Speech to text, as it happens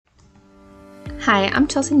Hi, I'm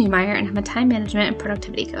Chelsea Newmeyer and I'm a time management and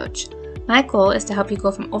productivity coach. My goal is to help you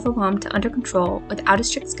go from overwhelmed to under control without a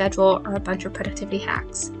strict schedule or a bunch of productivity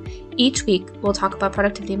hacks. Each week, we'll talk about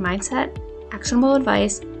productivity mindset, actionable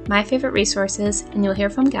advice, my favorite resources, and you'll hear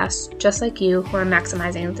from guests just like you who are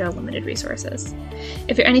maximizing their limited resources.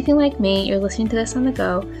 If you're anything like me, you're listening to this on the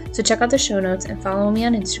go, so check out the show notes and follow me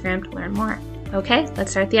on Instagram to learn more. Okay, let's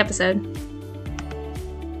start the episode.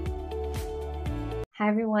 Hi,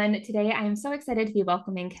 everyone. Today, I am so excited to be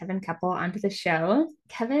welcoming Kevin Kepple onto the show.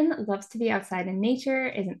 Kevin loves to be outside in nature,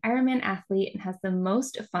 is an Ironman athlete, and has the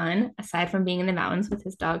most fun, aside from being in the mountains with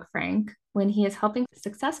his dog, Frank, when he is helping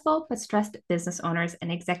successful but stressed business owners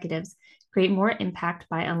and executives create more impact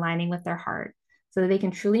by aligning with their heart so that they can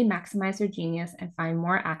truly maximize their genius and find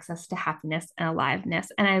more access to happiness and aliveness.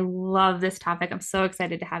 And I love this topic. I'm so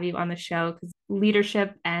excited to have you on the show because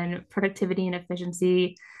leadership and productivity and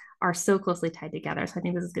efficiency are so closely tied together. So I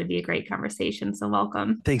think this is going to be a great conversation. So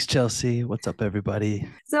welcome. Thanks, Chelsea. What's up, everybody?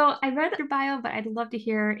 So I read your bio, but I'd love to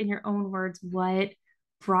hear in your own words what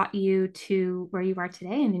brought you to where you are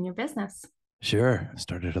today and in your business. Sure.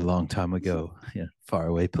 Started a long time ago, far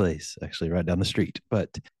away place, actually right down the street.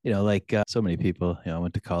 But, like so many people, I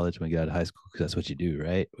went to college when we got out of high school because that's what you do,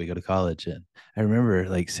 right? We go to college. And I remember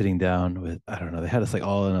like sitting down with, I don't know, they had us like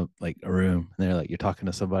all in a room and they're like, you're talking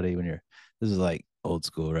to somebody this is like old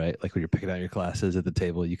school, right? Like when you're picking out your classes at the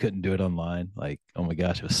table, you couldn't do it online. Like, oh my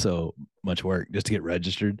gosh, it was so much work just to get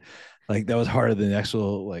registered. Like that was harder than the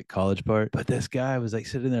actual like college part. But this guy was like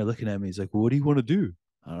sitting there looking at me. He's like, well, what do you want to do?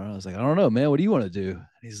 I don't know. I was like, I don't know, man. What do you want to do? And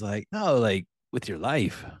he's like, no, like with your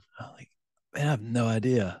life. I'm like, man, I have no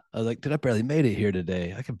idea. I was like, dude, I barely made it here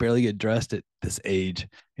today. I can barely get dressed at this age.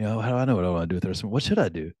 How do I know what I want to do with the rest of them? What should I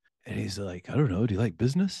do? And he's like, I don't know. Do you like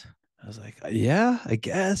business? I was like, yeah, I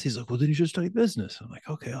guess. He's like, well, then you should study business. I'm like,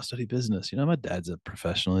 okay, I'll study business. My dad's a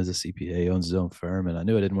professional. He's a CPA, owns his own firm. And I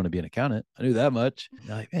knew I didn't want to be an accountant. I knew that much. And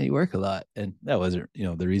they're like, man, you work a lot. And that wasn't,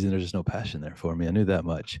 the reason there's just no passion there for me. I knew that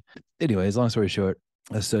much. Anyways, long story short,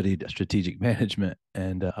 I studied strategic management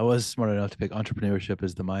and I was smart enough to pick entrepreneurship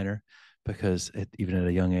as the minor because even at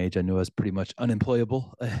a young age, I knew I was pretty much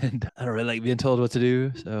unemployable and I don't really like being told what to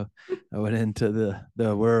do. So I went into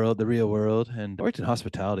the world, the real world, and worked in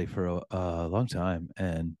hospitality for a long time.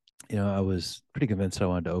 And I was pretty convinced I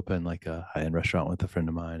wanted to open like a high-end restaurant with a friend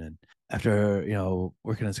of mine. And after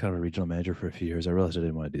working as kind of a regional manager for a few years, I realized I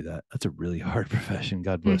didn't want to do that. That's a really hard profession.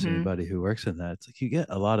 God bless anybody who works in that. It's like you get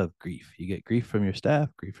a lot of grief. You get grief from your staff,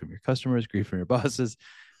 grief from your customers, grief from your bosses.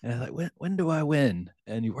 And I was like, when do I win?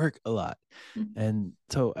 And you work a lot. And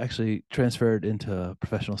so actually transferred into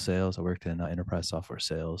professional sales. I worked in enterprise software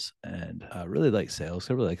sales and really like sales.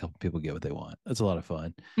 I really like helping people get what they want. That's a lot of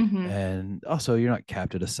fun. And also you're not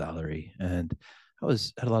capped at a salary. And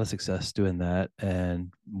had a lot of success doing that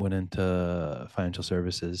and went into financial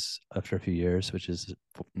services after a few years, which is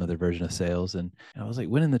another version of sales. And I was like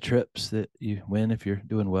winning the trips that you win if you're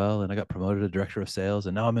doing well. And I got promoted to director of sales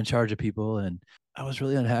and now I'm in charge of people. And I was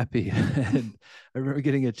really unhappy. And I remember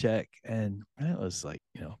getting a check and it was like,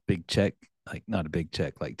 big check, like not a big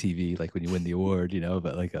check like TV, like when you win the award,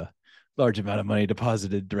 but like a large amount of money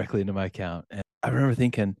deposited directly into my account. And I remember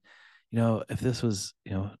thinking, if this was,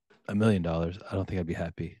 $1 million, I don't think I'd be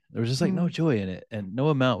happy. There was just like no joy in it, and no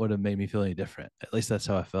amount would have made me feel any different. At least that's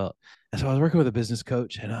how I felt. And so I was working with a business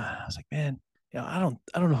coach, and I was like, man, I don't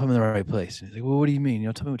know if I'm in the right place. And he's like, well, what do you mean?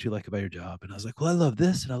 Tell me what you like about your job. And I was like, well, I love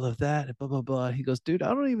this and I love that, and blah blah blah. And he goes, dude, I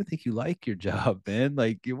don't even think you like your job, man.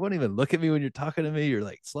 Like you won't even look at me when you're talking to me. You're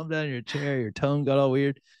like slumped down in your chair. Your tone got all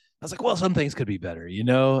weird. I was like, well, some things could be better,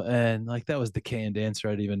 and like that was the canned answer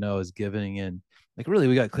I didn't even know I was giving. And like really,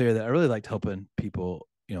 we got clear that I really liked helping people,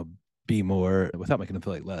 be more without making them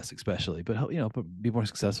feel like less, especially, but be more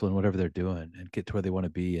successful in whatever they're doing and get to where they want to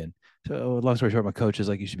be. And so, long story short, my coach is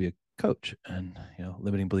like, you should be a coach. And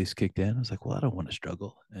limiting beliefs kicked in. I was like, well, I don't want to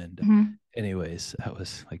struggle. And anyways, that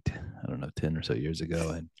was like I don't know, 10 or so years ago.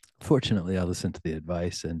 And fortunately, I listened to the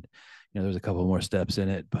advice and there's a couple more steps in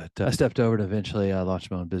it, but I stepped over and eventually I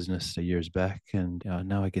launched my own business years back. And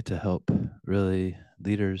now I get to help really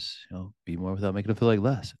leaders, be more without making them feel like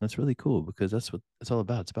less. And that's really cool because that's what it's all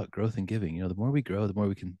about. It's about growth and giving. The more we grow, the more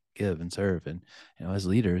we can give and serve. And, as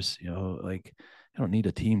leaders, like I don't need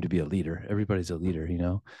a team to be a leader. Everybody's a leader,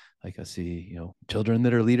 like I see, children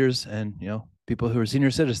that are leaders and, people who are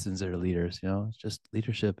senior citizens that are leaders, it's just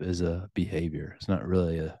leadership is a behavior. It's not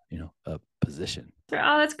really a position.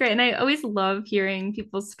 Oh, that's great. And I always love hearing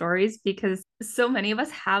people's stories because so many of us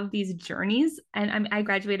have these journeys. And I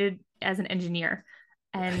graduated as an engineer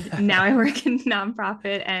and now I work in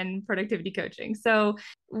nonprofit and productivity coaching. So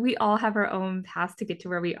we all have our own paths to get to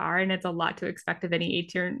where we are. And it's a lot to expect of any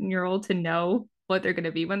 18-year-old to know what they're going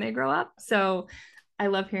to be when they grow up. So I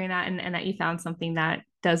love hearing that, and that you found something that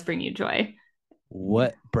does bring you joy.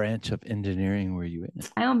 What branch of engineering were you in?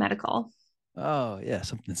 Biomedical. Oh yeah,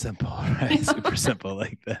 something simple, right? Super simple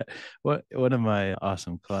like that. What one of my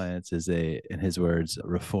awesome clients is in his words,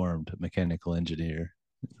 reformed mechanical engineer.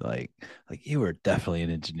 Like like you were definitely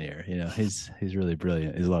an engineer. He's really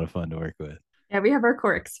brilliant. He's a lot of fun to work with. Yeah, we have our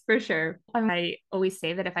quirks for sure. I always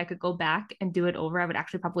say that if I could go back and do it over, I would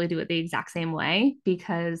actually probably do it the exact same way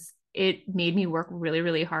because it made me work really,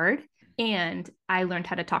 really hard. And I learned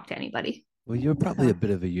how to talk to anybody. Well, you're probably a So, bit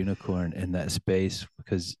of a unicorn in that space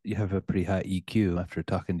because you have a pretty high EQ after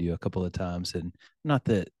talking to you a couple of times. And not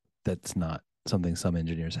that that's not something some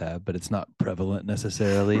engineers have, but it's not prevalent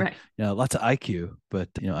necessarily. right. Lots of IQ,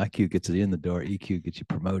 but IQ gets you in the door, EQ gets you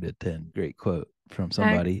promoted. And great quote from I,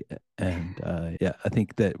 somebody. And yeah, I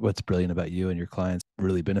think that what's brilliant about you and your clients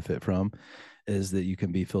really benefit from is that you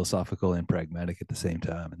can be philosophical and pragmatic at the same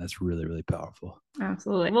time. And that's really, really powerful.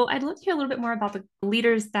 Absolutely. Well, I'd love to hear a little bit more about the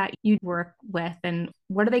leaders that you work with and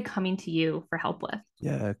what are they coming to you for help with?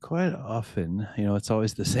 Yeah, quite often, it's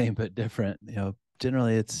always the same but different.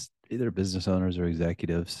 Generally it's either business owners or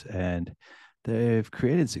executives, and they've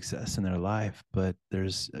created success in their life, but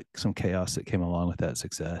there's some chaos that came along with that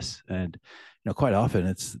success. And, quite often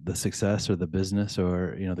it's the success or the business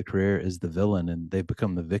or, the career is the villain and they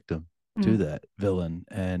become the victim to Mm, that villain.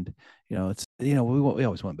 And, we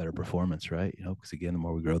always want better performance, right? Because again, the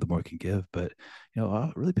more we grow, the more we can give. But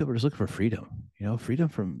really people are just looking for freedom, freedom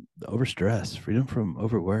from overstress, freedom from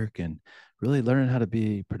overwork, and really learning how to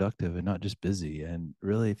be productive and not just busy, and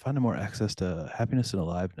really finding more access to happiness and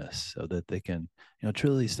aliveness so that they can,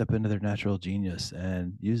 truly step into their natural genius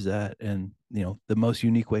and use that in, the most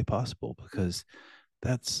unique way possible, because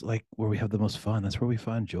that's like where we have the most fun. That's where we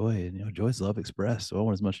find joy. And, joy is love expressed. So I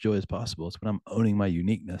want as much joy as possible. It's when I'm owning my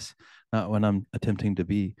uniqueness, not when I'm attempting to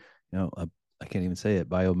be, I can't even say it,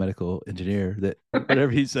 biomedical engineer that right.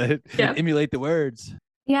 whatever he said, Yeah. emulate the words.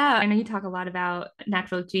 Yeah, I know you talk a lot about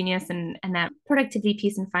natural genius and that productivity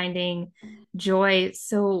piece and finding joy.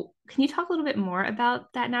 So, can you talk a little bit more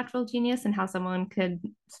about that natural genius and how someone could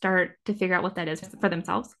start to figure out what that is for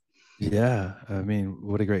themselves? Yeah, I mean,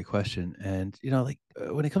 what a great question. And like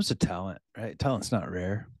when it comes to talent, right? Talent's not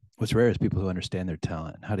rare. What's rare is people who understand their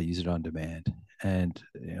talent and how to use it on demand. And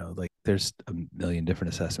like there's a million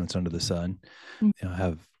different assessments under the sun. Mm, I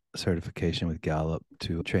have a certification with Gallup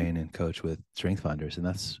to train and coach with strength finders, and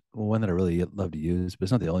that's one that I really love to use. But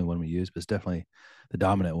it's not the only one we use, but it's definitely the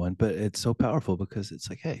dominant one. But it's so powerful because it's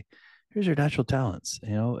like, hey, here's your natural talents,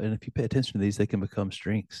 and if you pay attention to these, they can become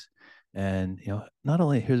strengths. And not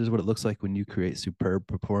only here's what it looks like when you create superb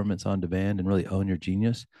performance on demand and really own your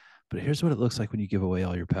genius, but here's what it looks like when you give away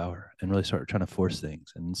all your power and really start trying to force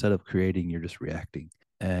things. And instead of creating, you're just reacting.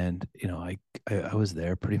 And I was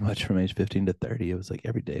there pretty much from age 15 to 30. It was like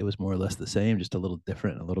every day was more or less the same, just a little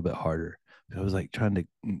different, a little bit harder. I was like trying to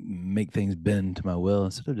make things bend to my will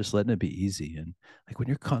instead of just letting it be easy. And like when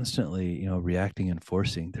you're constantly, reacting and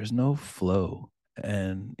forcing, there's no flow.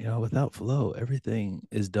 And without flow, everything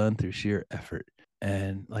is done through sheer effort.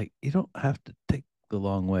 And like you don't have to take the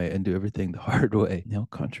long way and do everything the hard way,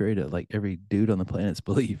 contrary to like every dude on the planet's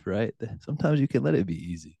belief, right? Sometimes you can let it be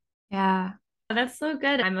easy. yeah, that's so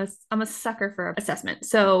good. I'm a sucker for assessment.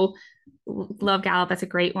 So love Gallup. That's a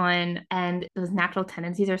great one. And those natural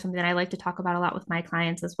tendencies are something that I like to talk about a lot with my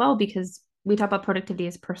clients as well, because we talk about productivity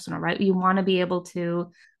as personal, right? You want to be able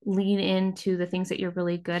to lean into the things that you're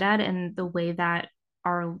really good at and the way that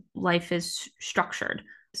our life is structured.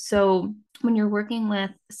 So when you're working with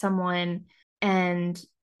someone and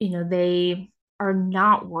they are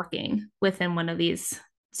not working within one of these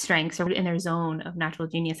strengths or in their zone of natural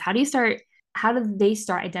genius, how do they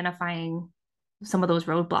start identifying some of those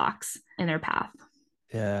roadblocks in their path?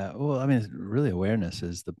 Yeah. Well, I mean, really awareness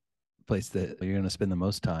is the place that you're going to spend the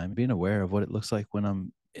most time, being aware of what it looks like when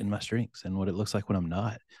I'm in my strengths and what it looks like when I'm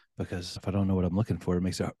not. Because if I don't know what I'm looking for, it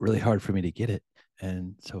makes it really hard for me to get it.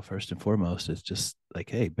 And so, first and foremost, it's just like,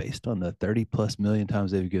 hey, based on the 30 plus million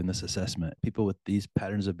times they've given this assessment, people with these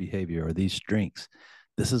patterns of behavior or these strengths,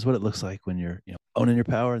 this is what it looks like when you're, owning your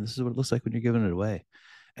power. And this is what it looks like when you're giving it away.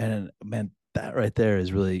 And man, that right there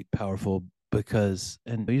is really powerful because,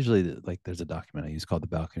 and usually like there's a document I use called The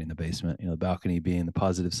Balcony in the Basement, the balcony being the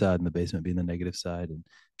positive side and the basement being the negative side. And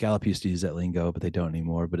Gallup used to use that lingo, but they don't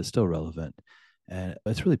anymore, but it's still relevant. And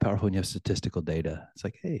it's really powerful when you have statistical data. It's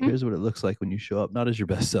like, hey, Mm, here's what it looks like when you show up not as your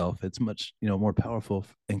best self. It's much, more powerful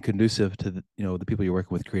and conducive to the, the people you're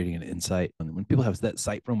working with creating an insight. And when people have that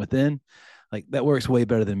sight from within, like that works way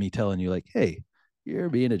better than me telling you like, hey, you're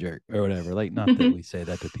being a jerk or whatever. Like, not that we say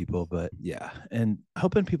that to people, but yeah. And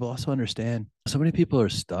helping people also understand so many people are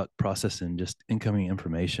stuck processing just incoming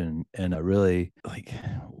information in a really like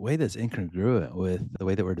way that's incongruent with the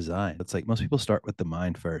way that we're designed. It's like most people start with the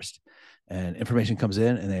mind first and information comes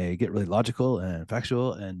in and they get really logical and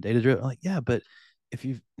factual and data driven. Like, yeah, but if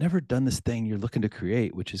you've never done this thing you're looking to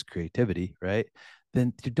create, which is creativity, right?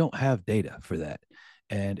 Then you don't have data for that.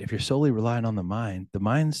 And if you're solely relying on the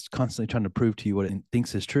mind's constantly trying to prove to you what it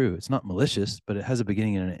thinks is true. It's not malicious, but it has a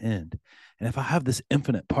beginning and an end. And if I have this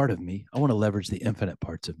infinite part of me, I want to leverage the infinite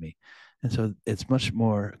parts of me. And so it's much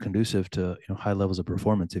more conducive to high levels of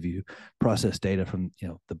performance if you process data from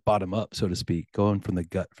the bottom up, so to speak, going from the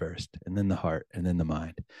gut first, and then the heart, and then the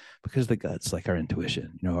mind, because the gut's like our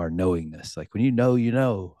intuition, our knowingness. Like when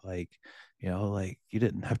like like you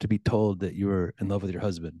didn't have to be told that you were in love with your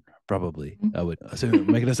husband. Probably, I would assume,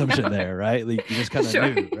 make an assumption there, right? Like you just kind of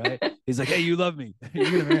Sure. knew, right? He's like, "Hey, you love me. You're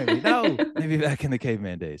gonna marry me." No, maybe back in the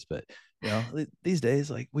caveman days, but these days,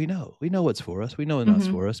 like we know what's for us, we know what's not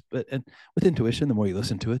Hmm. for us. But and with intuition, the more you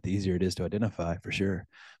listen to it, the easier it is to identify for sure.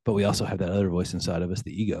 But we also have that other voice inside of us,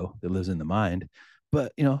 the ego that lives in the mind.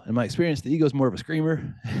 But in my experience, the ego is more of a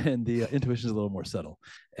screamer, and the intuition is a little more subtle.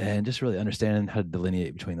 And just really understanding how to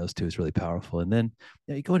delineate between those two is really powerful. And then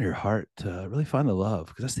you go in your heart to really find the love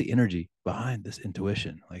because that's the energy behind this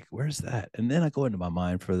intuition. Like, where's that? And then I go into my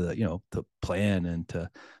mind for the to plan and to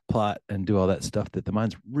plot and do all that stuff that the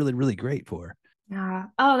mind's really, really great for. Yeah.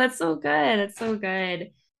 Oh, that's so good. That's so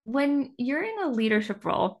good. When you're in a leadership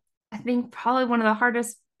role, I think probably one of the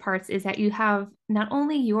hardest parts is that you have not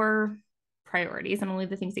only your priorities and only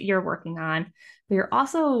the things that you're working on, but you're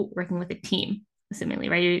also working with a team, assumingly,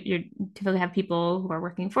 right? You typically have people who are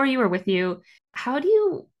working for you or with you. How do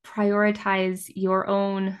you prioritize your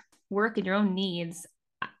own work and your own needs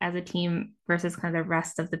as a team versus kind of the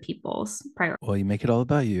rest of the people's priorities? Well, you make it all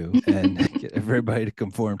about you and get everybody to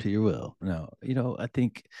conform to your will. No, I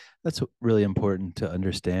think that's really important to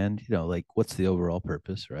understand, like what's the overall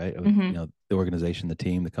purpose, right? Of, Hmm. the organization, the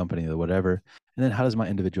team, the company, the whatever. And then how does my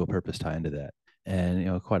individual purpose tie into that?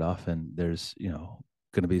 And, quite often there's,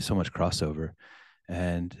 going to be so much crossover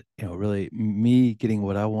and, really me getting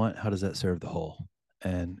what I want, how does that serve the whole?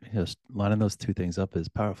 And, lining those two things up as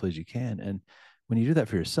powerfully as you can. And when you do that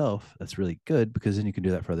for yourself, that's really good because then you can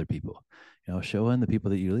do that for other people. Showing the people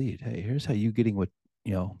that you lead, hey, here's how you getting what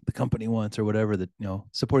the company wants or whatever that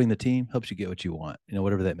supporting the team helps you get what you want,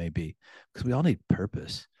 whatever that may be, because we all need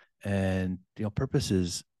purpose, and purpose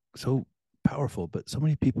is so powerful, but so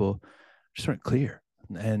many people just aren't clear.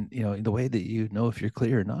 And the way that you know if you're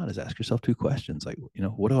clear or not is ask yourself two questions, like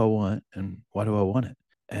what do I want and why do I want it?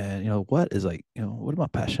 And what is like, what am I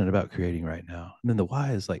passionate about creating right now? And then the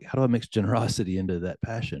why is like, how do I mix generosity into that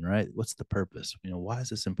passion, right? What's the purpose? Why is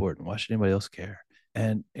this important? Why should anybody else care?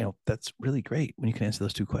 And that's really great when you can answer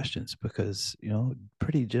those two questions, because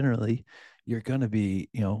pretty generally you're going to be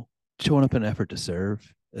showing up in an effort to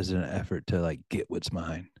serve as an effort to like get what's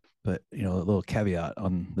mine. But a little caveat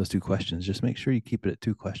on those two questions, just make sure you keep it at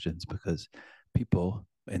two questions, because people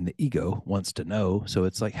and the ego wants to know. So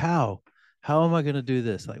it's like, how am I going to do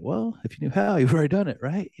this? Like, well, if you knew how, you've already done it,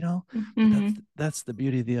 right? But that's Hmm. that's the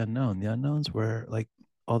beauty of the unknown. The unknown's where like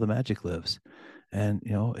all the magic lives. And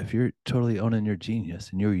if you're totally owning your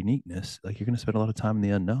genius and your uniqueness, like you're going to spend a lot of time in the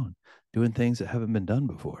unknown, doing things that haven't been done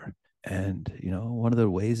before. And one of the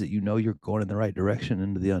ways that you're going in the right direction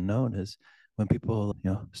into the unknown is when people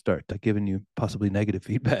start giving you possibly negative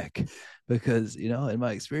feedback, because in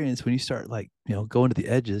my experience, when you start like going to the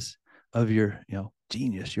edges of your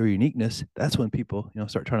genius, your uniqueness, that's when people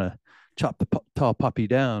start trying to chop the tall poppy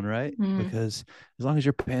down, right? Hmm. Because as long as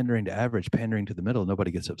you're pandering to average, pandering to the middle,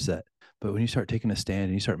 nobody gets upset. But when you start taking a stand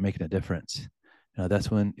and you start making a difference,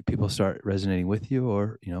 that's when people start resonating with you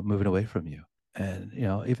or moving away from you. And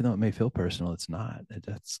even though it may feel personal, it's not.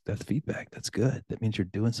 That's feedback. That's good. That means you're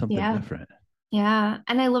doing something Yeah. different. Yeah.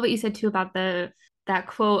 And I love what you said too about that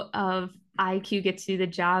quote of IQ gets you the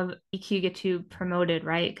job, EQ gets you promoted,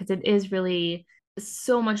 right? Because it is really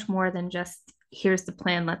so much more than just here's the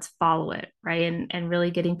plan, let's follow it, right? And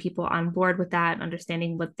really getting people on board with that,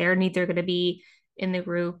 understanding what their needs are going to be in the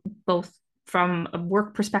group, both from a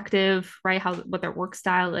work perspective, right? How what their work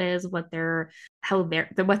style is, what their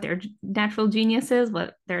natural genius is,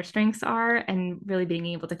 what their strengths are, and really being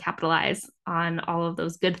able to capitalize on all of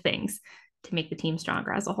those good things to make the team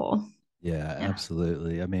stronger as a whole. Yeah, Yeah.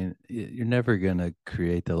 absolutely. I mean, you're never going to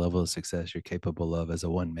create the level of success you're capable of as a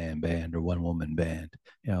one man band or one woman band,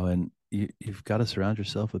 and you've got to surround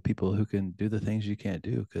yourself with people who can do the things you can't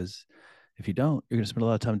do. Because if you don't, you're going to spend a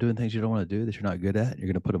lot of time doing things you don't want to do that you're not good at. You're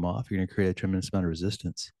going to put them off. You're going to create a tremendous amount of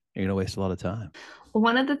resistance. you're going to waste a lot of time.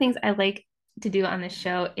 One of the things I like to do on this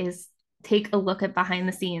show is take a look at behind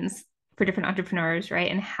the scenes for different entrepreneurs,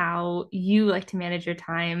 right? And how you like to manage your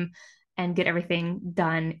time and get everything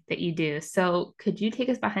done that you do. So, could you take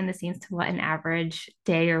us behind the scenes to what an average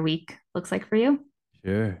day or week looks like for you?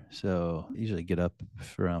 Sure. So I usually get up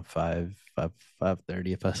around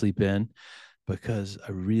 5:30 if I sleep in, because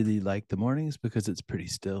I really like the mornings because it's pretty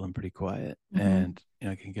still and pretty quiet, Mm-hmm. and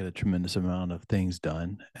I can get a tremendous amount of things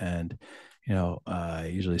done. And I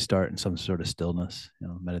usually start in some sort of stillness,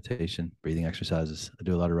 meditation, breathing exercises. I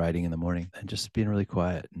do a lot of writing in the morning and just being really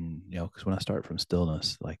quiet. And because when I start from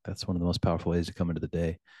stillness, like that's one of the most powerful ways to come into the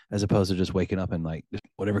day, as opposed to just waking up and like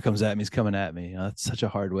whatever comes at me is coming at me. That's such a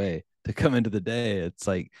hard way to come into the day. It's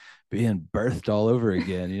like being birthed all over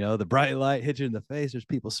again. The bright light hits you in the face. There's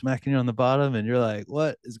people smacking you on the bottom, and you're like,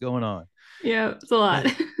 what is going on? Yeah, it's a lot.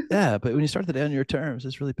 But yeah, but when you start the day on your terms,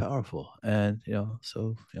 it's really powerful. And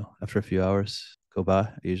after a few hours go by,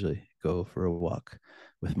 I usually go for a walk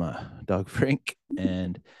with my dog Frank,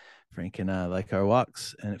 and Frank and I like our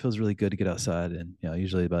walks, and it feels really good to get outside. And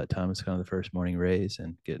usually by the time it's kind of the first morning rays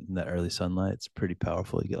and getting that early sunlight, it's pretty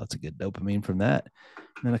powerful. You get lots of good dopamine from that.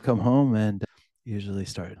 And then I come home and usually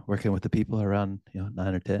start working with the people around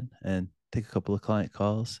 9 or 10, and take a couple of client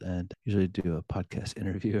calls, and usually do a podcast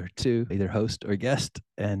interview or two, either host or guest.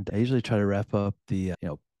 And I usually try to wrap up the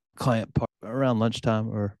client part around lunchtime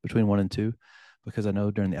or between 1 and 2, because I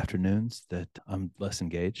know during the afternoons that I'm less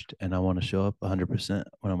engaged and I want to show up 100%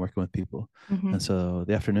 when I'm working with people. And Mm-hmm. so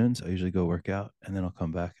the afternoons, I usually go work out, and then I'll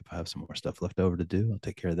come back. If I have some more stuff left over to do, I'll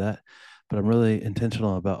take care of that. But I'm really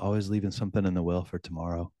intentional about always leaving something in the will for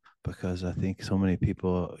tomorrow, because I think so many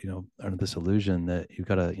people, are under this illusion that you've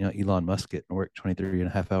got to, Elon Musk it and work 23 and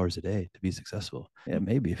a half hours a day to be successful. Yeah,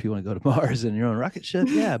 maybe if you want to go to Mars in your own rocket ship,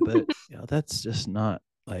 yeah, but that's just not,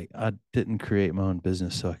 like, I didn't create my own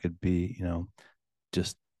business so I could be,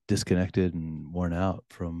 just disconnected and worn out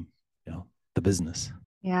from, the business.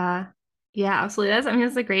 Yeah. Yeah, absolutely.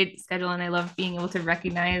 That's a great schedule. And I love being able to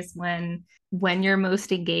recognize when you're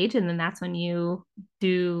most engaged. And then that's when you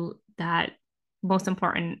do that most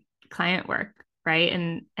important client work, right?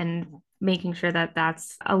 And making sure that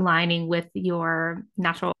that's aligning with your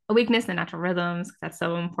natural weakness and natural rhythms. That's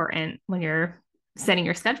so important when you're setting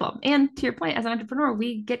your schedule. And to your point, as an entrepreneur,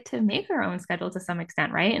 we get to make our own schedule to some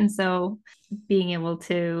extent, right? And so being able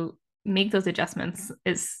to make those adjustments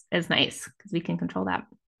is nice because we can control that.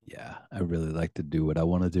 Yeah, I really like to do what I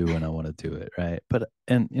want to do when I want to do it, right? But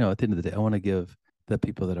and at the end of the day, I want to give the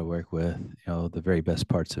people that I work with, the very best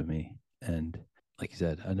parts of me. And like you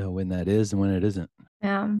said, I know when that is and when it isn't.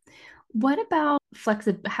 Um, what about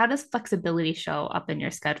how does flexibility show up in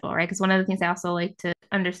your schedule, right? Because one of the things I also like to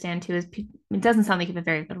understand too is it doesn't sound like you have a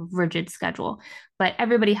very rigid schedule, but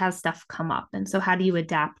everybody has stuff come up. And so how do you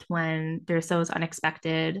adapt when there's those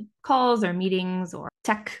unexpected calls or meetings or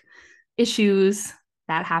tech issues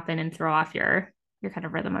that happen and throw off your kind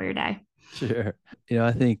of rhythm of your day? Sure.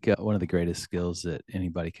 I think one of the greatest skills that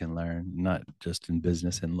anybody can learn, not just in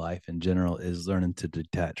business and life in general, is learning to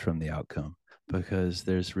detach from the outcome. Because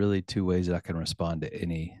there's really two ways that I can respond to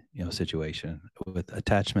any, situation, with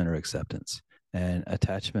attachment or acceptance. And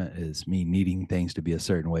attachment is me needing things to be a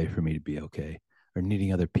certain way for me to be okay, or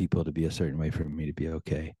needing other people to be a certain way for me to be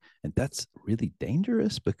okay. And that's really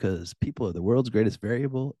dangerous, because people are the world's greatest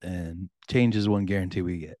variable, and change is one guarantee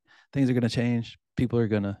we get. Things are going to change. People are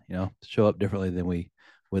going to, show up differently than we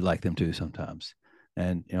would like them to sometimes.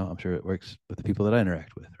 And, I'm sure it works with the people that I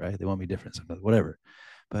interact with, right? They want me different sometimes, whatever.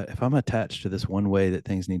 But if I'm attached to this one way that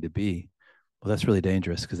things need to be, well, that's really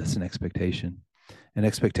dangerous, because that's an expectation. And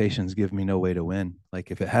expectations give me no way to win.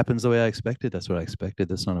 Like, if it happens the way I expected, that's what I expected.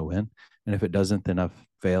 That's not a win. And if it doesn't, then I've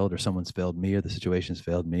failed, or someone's failed me, or the situation's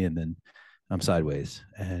failed me, and then I'm sideways.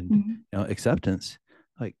 And, Mhm. acceptance,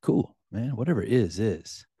 like, cool, man, whatever is,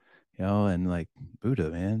 and like Buddha,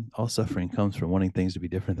 man, all suffering comes from wanting things to be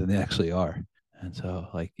different than they actually are. And so,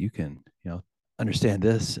 like, you can, understand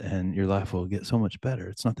this, and your life will get so much better.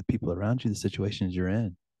 It's not the people around you, the situations you're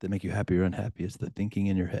in, that make you happy or unhappy. It's the thinking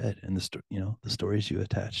in your head and the stories you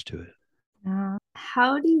attach to it.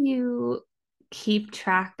 How do you keep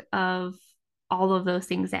track of all of those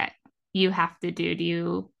things that you have to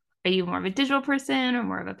do? Are you more of a digital person or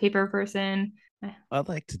more of a paper person? I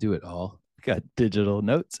like to do it all. I've got digital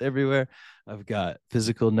notes everywhere. I've got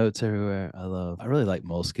physical notes everywhere. I really like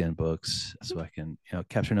Moleskine books, so I can,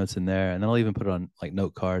 capture notes in there. And then I'll even put it on like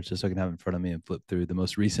note cards, just so I can have it in front of me and flip through the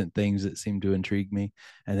most recent things that seem to intrigue me.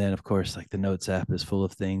 And then, of course, like the notes app is full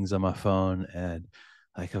of things on my phone. And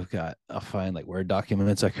Like I'll find like Word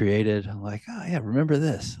documents I created. I'm like, oh yeah, remember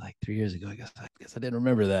this like 3 years ago. I guess I didn't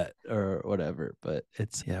remember that or whatever. But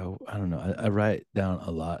it's yeah, I don't know. I write down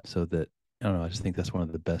a lot so that I don't know. I just think that's one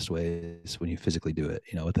of the best ways when you physically do it.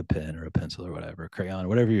 With a pen or a pencil or whatever, crayon,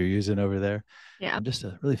 whatever you're using over there, Yeah. and just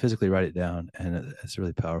to really physically write it down, and it's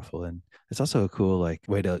really powerful. And it's also a cool like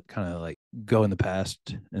way to kind of like go in the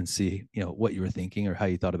past and see what you were thinking or how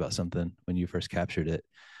you thought about something when you first captured it.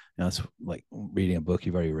 It's like reading a book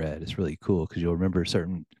you've already read. It's really cool because you'll remember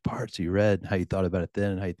certain parts you read, how you thought about it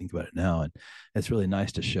then, and how you think about it now. And it's really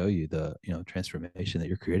nice to show you the transformation that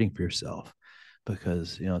you're creating for yourself,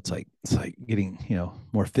 because it's like getting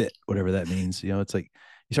more fit, whatever that means. It's like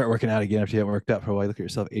you start working out again after you haven't worked out for a while. You look at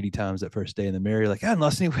yourself 80 times that first day in the mirror. You're like, I haven't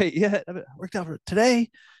lost any weight yet. I haven't worked out for today.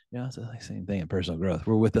 It's the same thing in personal growth.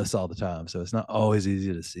 We're with us all the time, so it's not always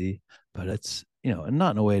easy to see, but it's and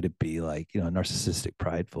not in a way to be like narcissistic,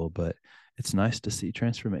 prideful, but it's nice to see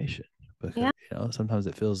transformation, because Yeah. sometimes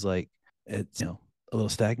it feels like it's a little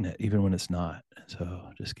stagnant even when it's not. So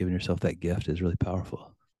just giving yourself that gift is really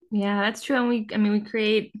powerful. Yeah, that's true. And we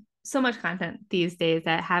create so much content these days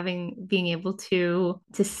that being able to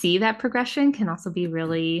see that progression can also be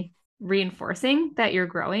really reinforcing that you're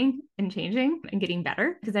growing and changing and getting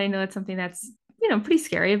better. Because I know it's something that's, pretty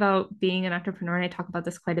scary about being an entrepreneur. And I talk about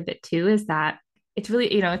this quite a bit too, is that it's really,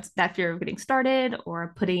 it's that fear of getting started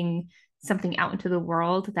or putting something out into the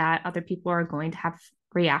world that other people are going to have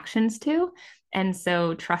reactions to. And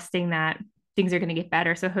so trusting that things are going to get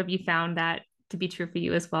better. So have you found that to be true for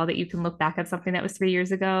you as well, that you can look back at something that was 3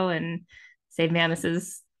 years ago and say, man, this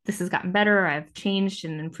has gotten better. I've changed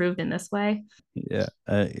and improved in this way. Yeah,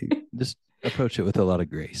 just approach it with a lot of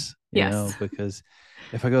grace, Yes. because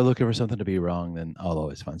if I go looking for something to be wrong, then I'll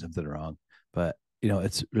always find something wrong. But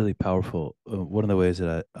it's really powerful. One of the ways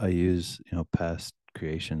that I use past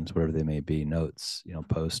creations, whatever they may be, notes,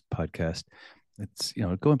 post podcast, it's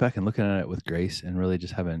going back and looking at it with grace and really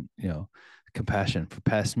just having compassion for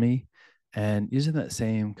past me, and using that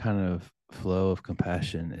same kind of flow of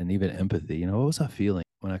compassion and even empathy. What was I feeling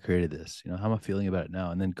when I created this? How am I feeling about it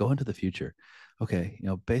now? And then go into the future. Okay,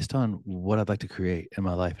 based on what I'd like to create in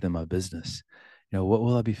my life and in my business, what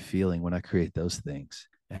will I be feeling when I create those things?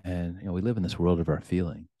 And we live in this world of our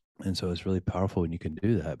feeling. And so it's really powerful when you can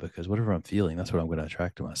do that, because whatever I'm feeling, that's what I'm going to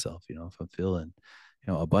attract to myself. If I'm feeling,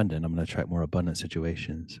 abundant, I'm going to attract more abundant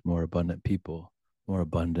situations, more abundant people, more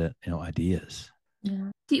abundant, ideas.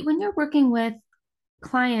 Yeah. When you're working with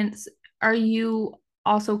clients, are you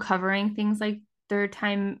also covering things like their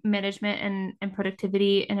time management and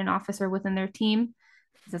productivity in an office or within their team?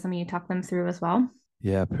 Is that something you talk them through as well?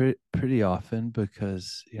 Yeah, pretty often,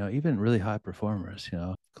 because even really high performers,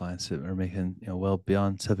 clients that are making well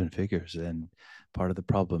beyond seven figures, and part of the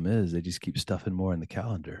problem is they just keep stuffing more in the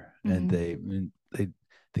calendar, and Mm-hmm.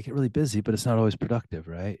 they get really busy, but it's not always productive,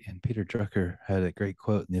 right? And Peter Drucker had a great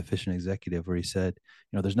quote in The Efficient Executive where he said,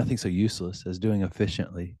 there's nothing so useless as doing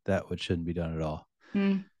efficiently that which shouldn't be done at all.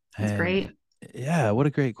 Mm, that's And great. yeah, what a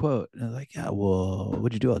great quote. And I was like, yeah, well,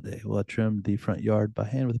 what'd you do all day? Well, I trimmed the front yard by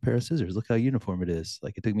hand with a pair of scissors. Look how uniform it is.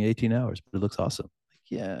 Like, it took me 18 hours, but it looks awesome.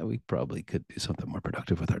 Like, yeah, we probably could do something more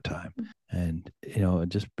productive with our time. And,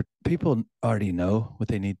 just people already know what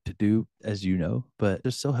they need to do, as but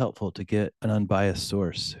it's so helpful to get an unbiased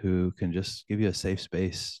source who can just give you a safe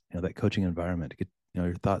space, that coaching environment to get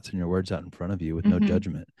your thoughts and your words out in front of you with no Mm-hmm.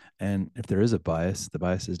 judgment. And if there is a bias, the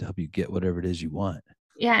bias is to help you get whatever it is you want.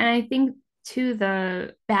 Yeah, and I think too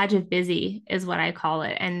the badge of busy is what I call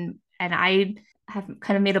it. And I have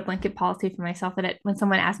kind of made a blanket policy for myself that when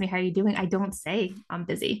someone asks me how are you doing, I don't say I'm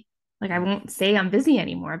busy. Like I won't say I'm busy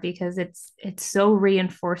anymore because it's so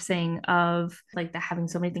reinforcing of like the having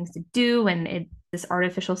so many things to do and this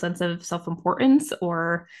artificial sense of self-importance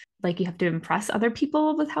or like you have to impress other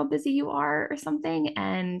people with how busy you are or something.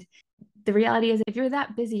 And the reality is if you're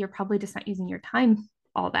that busy, you're probably just not using your time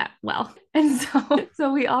all that well. And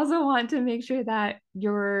so we also want to make sure that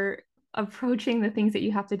you're approaching the things that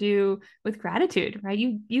you have to do with gratitude, right?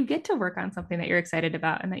 You get to work on something that you're excited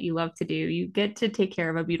about and that you love to do. You get to take care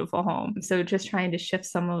of a beautiful home. So just trying to shift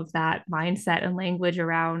some of that mindset and language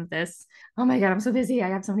around this, oh my God, I'm so busy. I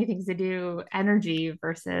have so many things to do, energy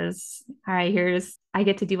versus, all right, I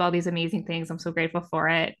get to do all these amazing things. I'm so grateful for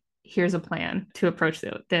it. Here's a plan to approach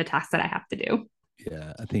the tasks that I have to do.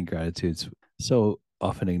 Yeah, I think gratitude's so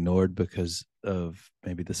often ignored because of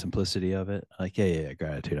maybe the simplicity of it. Like, yeah,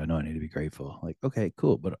 gratitude. I know I need to be grateful. Like, okay,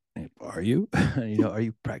 cool, but are you? Are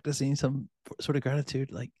you practicing some sort of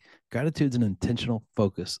gratitude? Like, gratitude's an intentional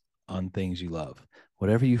focus on things you love,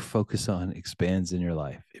 whatever you focus on expands in your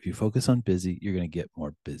life. If you focus on busy, you're going to get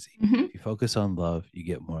more busy. Hmm. If you focus on love, you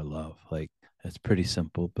get more love. Like it's pretty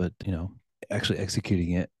simple, but actually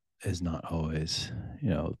executing it is not always,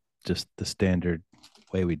 just the standard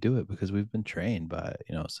way we do it because we've been trained by,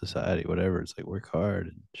 society, whatever. It's like work hard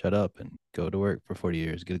and shut up and go to work for 40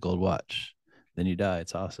 years, get a gold watch. Then you die.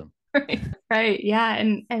 It's awesome. Right. Right. Yeah.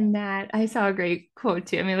 And that I saw a great quote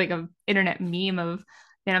too. I mean, like a internet meme of,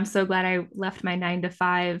 man, I'm so glad I left my 9 to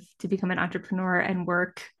 5 to become an entrepreneur and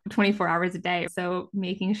work 24 hours a day. So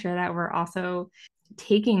making sure that we're also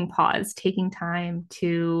taking pause, taking time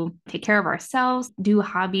to take care of ourselves, do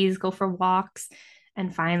hobbies, go for walks,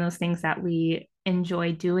 and find those things that we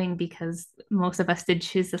enjoy doing because most of us did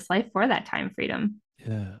choose this life for that time freedom.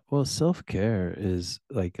 Yeah. Well, self care is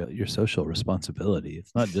like your social responsibility.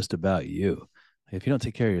 It's not just about you. If you don't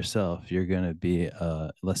take care of yourself, you're going to be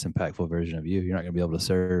a less impactful version of you. You're not going to be able to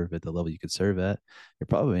serve at the level you could serve at. You're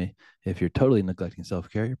probably, if you're totally neglecting self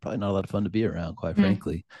care, you're probably not a lot of fun to be around, quite Mm,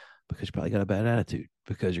 frankly, because you probably got a bad attitude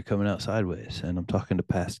because you're coming out sideways. And I'm talking to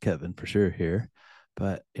past Kevin for sure here.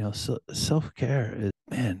 But, self care is,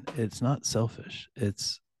 man, it's not selfish.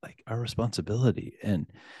 It's like our responsibility. And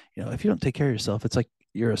if you don't take care of yourself, it's like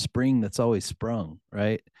you're a spring that's always sprung,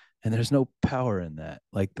 right? And there's no power in that.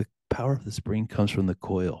 Like the power of the spring comes from the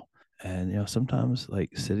coil. And sometimes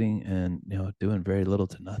like sitting and doing very little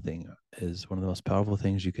to nothing is one of the most powerful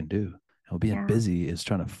things you can do. Being yeah. busy is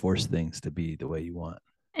trying to force things to be the way you want.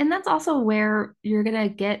 And that's also where you're going to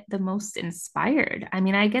get the most inspired. I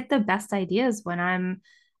mean, I get the best ideas when I'm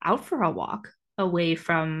out for a walk away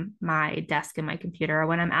from my desk and my computer, or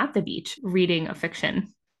when I'm at the beach reading a fiction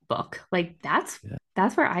book. Like Yeah.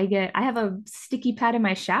 that's where I have a sticky pad in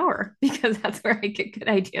my shower because that's where I get good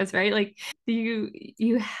ideas, right? Like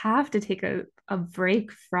you have to take a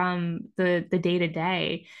break from the day to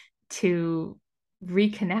day to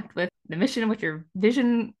reconnect with the mission, what your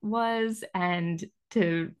vision was, and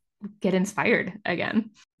to get inspired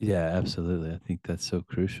again. Yeah, absolutely. I think that's so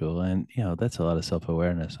crucial. And, that's a lot of self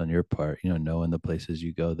awareness on your part, knowing the places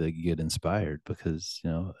you go that you get inspired because,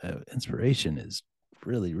 inspiration is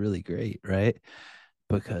really, really great, right?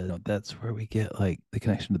 Because that's where we get like the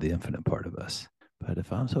connection to the infinite part of us. But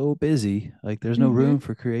if I'm so busy, like there's no room Mm-hmm.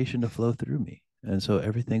 for creation to flow through me. And so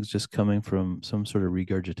everything's just coming from some sort of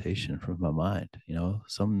regurgitation from my mind,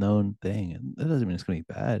 some known thing. And that doesn't mean it's going to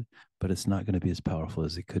be bad, but it's not going to be as powerful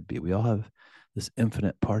as it could be. We all have this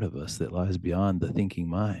infinite part of us that lies beyond the thinking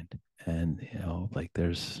mind. And, like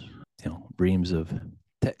there's, reams of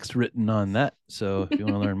text written on that. So if you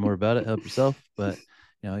want to learn more about it, help yourself. But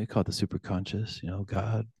you call it the superconscious,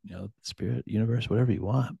 God, spirit, universe, whatever you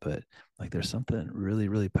want. But like there's something really,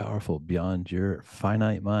 really powerful beyond your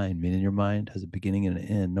finite mind, meaning your mind has a beginning and an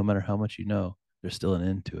end. No matter how much you know, there's still an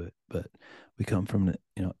end to it. But we come from,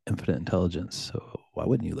 infinite intelligence. So why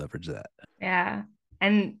wouldn't you leverage that? Yeah.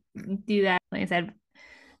 And do that, like I said,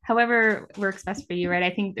 however works best for you, right?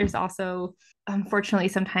 I think there's also, unfortunately,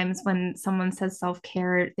 sometimes when someone says self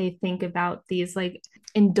care, they think about these like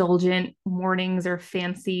indulgent mornings or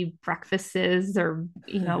fancy breakfasts or,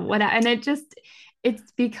 what, and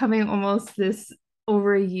it's becoming almost this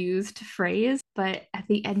overused phrase. But at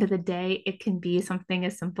the end of the day, it can be something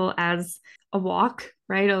as simple as a walk,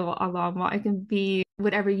 right? A long walk. It can be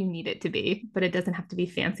whatever you need it to be, but it doesn't have to be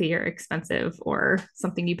fancy or expensive or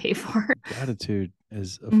something you pay for. Gratitude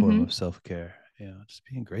is a form Mm-hmm. of self care. Just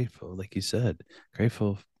being grateful, like you said,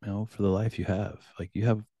 grateful, for the life you have. Like you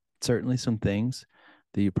have certainly some things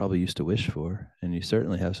that you probably used to wish for, and you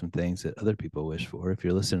certainly have some things that other people wish for. If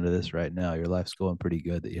you're listening to this right now, your life's going pretty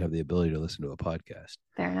good that you have the ability to listen to a podcast.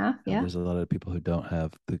 Fair enough. Yeah. There's a lot of people who don't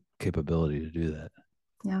have the capability to do that.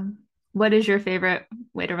 Yeah. What is your favorite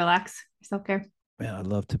way to relax, self care? Man, I'd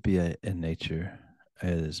love to be in nature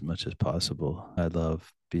as much as possible. I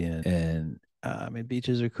love being in. I mean,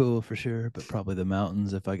 beaches are cool for sure, but probably the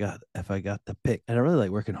mountains if I got the pick. And I really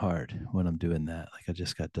like working hard when I'm doing that. Like I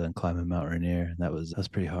just got done climbing Mount Rainier, and that was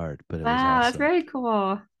pretty hard, but it was Wow, that's awesome. very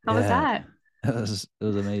cool. How was Yeah, that? it was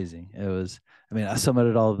amazing. It was. I mean, I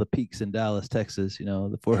summited all of the peaks in Dallas, Texas.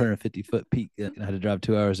 The 450-foot peak. And I had to drive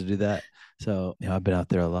 2 hours to do that. So I've been out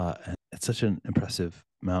there a lot, and it's such an impressive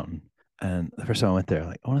mountain. And the first time I went there,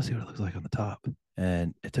 like, I want to see what it looks like on the top.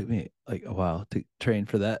 And it took me like a while to train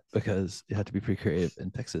for that because you have to be pretty creative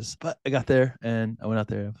in Texas. But I got there and I went out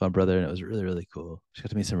there with my brother, and it was really, really cool. Just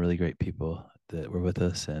got to meet some really great people that were with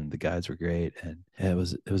us, and the guides were great. And yeah, it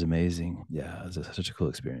was amazing. Yeah, it was such a cool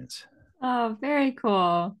experience. Oh, very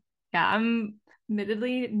cool. Yeah, I'm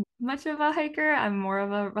admittedly much of a hiker. I'm more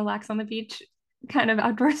of a relax on the beach kind of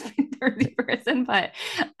outdoors outdoorsy person, but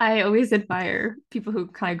I always admire people who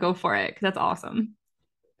kind of go for it because that's awesome.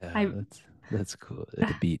 Yeah, I that's cool. At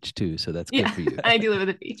the beach too, so that's good yeah, for you. I do live at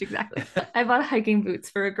the beach, exactly. I bought hiking boots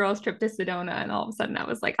for a girl's trip to Sedona, and all of a sudden I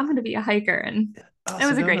was like, I'm gonna be a hiker, and Oh, it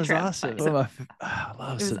was a great Sedona's trip. awesome. But so I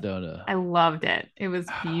love it was, Sedona. I loved it. It was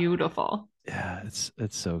beautiful. Yeah, it's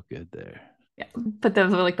so good there. Yeah, but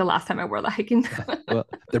those were like the last time I wore the hiking boots. Well,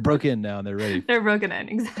 they're broke in now and they're ready. They're broken in.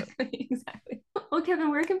 Exactly. Exactly. Well,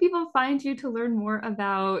 Kevin, where can people find you to learn more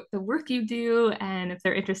about the work you do and if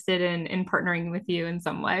they're interested in partnering with you in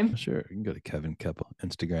some way? Sure, you can go to Kevin Kepple,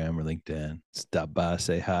 Instagram or LinkedIn. Stop by,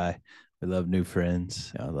 say hi. We love new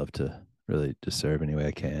friends. I love to really just serve any way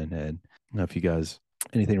I can. And if you guys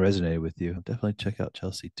anything resonated with you, definitely check out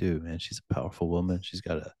Chelsea too, man. She's a powerful woman. She's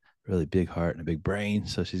got a really big heart and a big brain.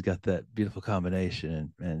 So she's got that beautiful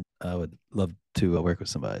combination. And I would love to work with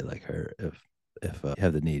somebody like her if you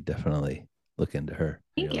have the need. Definitely look into her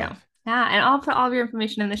in Thank your you. life. Yeah, and I'll put all of your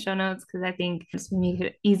information in the show notes because I think just make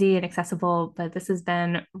it easy and accessible. But this has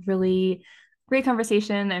been really great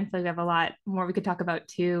conversation. I feel like we have a lot more we could talk about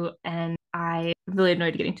too. And I really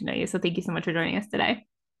enjoyed getting to know you. So thank you so much for joining us today.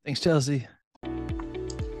 Thanks, Chelsea.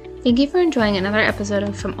 Thank you for enjoying another episode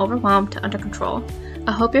of From Overwhelmed to Under Control.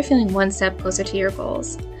 I hope you're feeling one step closer to your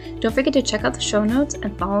goals. Don't forget to check out the show notes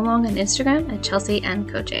and follow along on Instagram at Chelsea N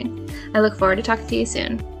Coaching. I look forward to talking to you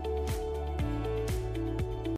soon.